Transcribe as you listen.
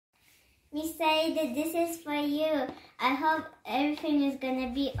Miss Saida, this is for you. I hope everything is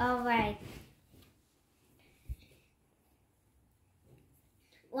gonna be alright.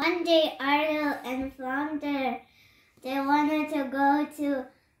 One day, Ariel and Flounder, they wanted to go to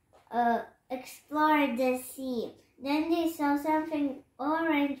explore the sea. Then they saw something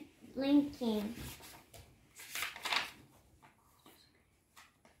orange blinking.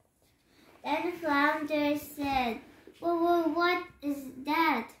 Then Flounder said, "Whoa, what is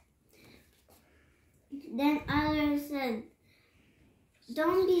that?" Then Ariel said,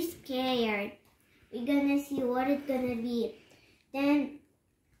 "Don't be scared. We're gonna see what it's gonna be." Then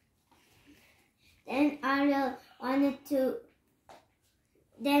Ariel wanted to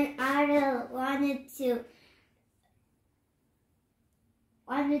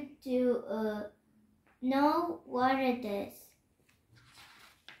know what it is.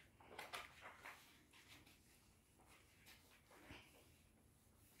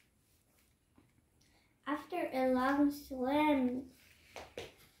 After a long swim,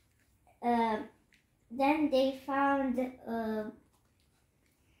 then they found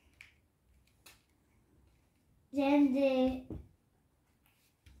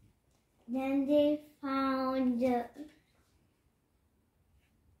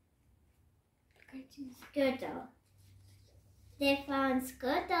Scuttle. They found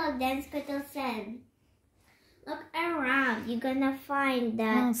Scuttle. Then Scuttle said, "Look around. You're gonna find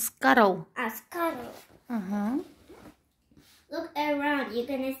that Scuttle. Scuttle. Look around. You're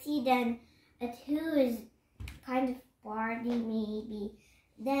gonna see then a who's kind of party maybe."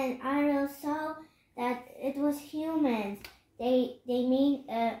 Then Ariel saw that it was humans. They made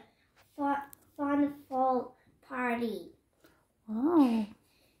a fun fall party. Wow.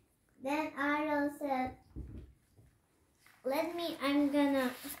 Then Ariel said, I'm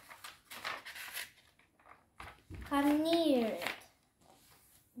gonna come near it.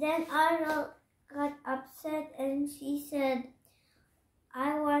 Then Ariel got upset and she said,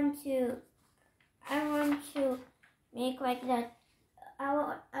 I want to make like that. I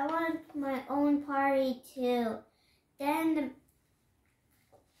want my own party too. Then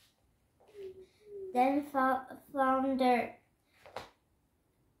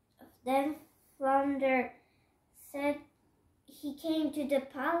Flounder said he came to the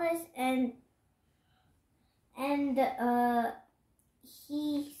palace and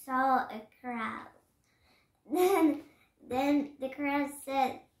he saw a crab. Then the crab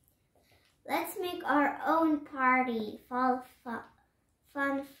said, "Let's make our own party, fun fall."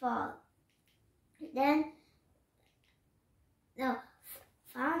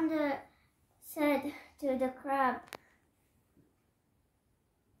 Flounder said to the crab,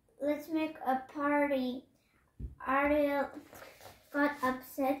 "Let's make a party." Ariel got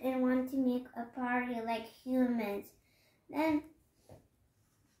upset and wanted to make a party like humans. Then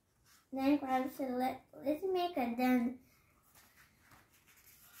Crab said, let's make a dance.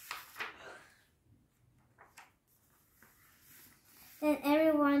 Then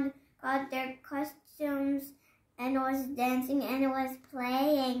everyone got their costumes and was dancing and was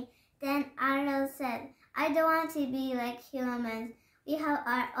playing. Then Ariel said, "I don't want to be like humans. We have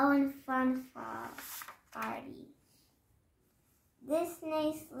our own fun party."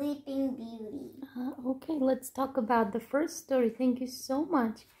 Disney Sleeping Beauty. Okay, let's talk about the first story. Thank you so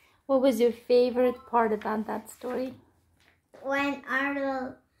much. What was your favorite part about that story? When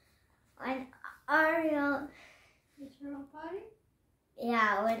Ariel party?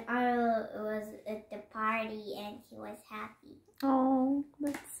 Yeah, when Ariel was at the party and he was happy. Oh,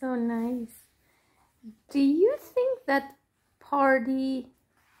 that's so nice. Do you think that party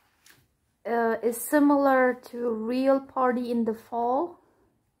is similar to a real party in the fall?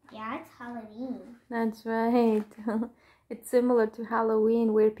 Yeah, it's Halloween. That's right. It's similar to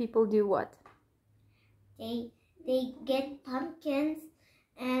Halloween, where people do what? They get pumpkins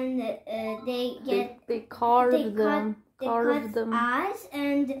and they carve them. They cut eyes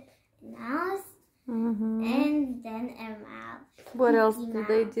and nose and then a mouth. What else do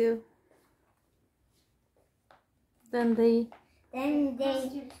they do? Then they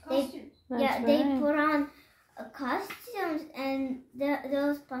put on costumes and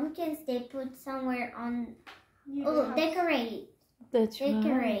those pumpkins they put somewhere on. Decorate. That's right.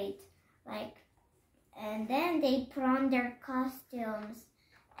 Decorate, like, and then they put on their costumes,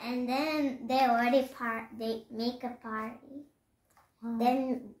 and then they make a party. Wow.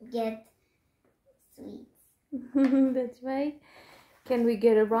 Then get sweets. That's right. Can we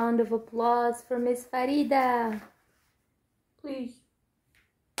get a round of applause for Miss Farida? Please.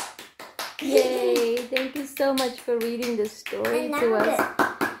 Yay! Thank you so much for reading the story to us.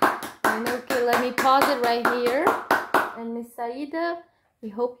 And okay, let me pause it right here. And Miss Saida, We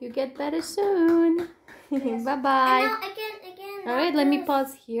hope you get better soon. Yes. Bye-bye. And now again. All right, let me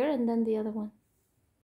pause here and then the other one.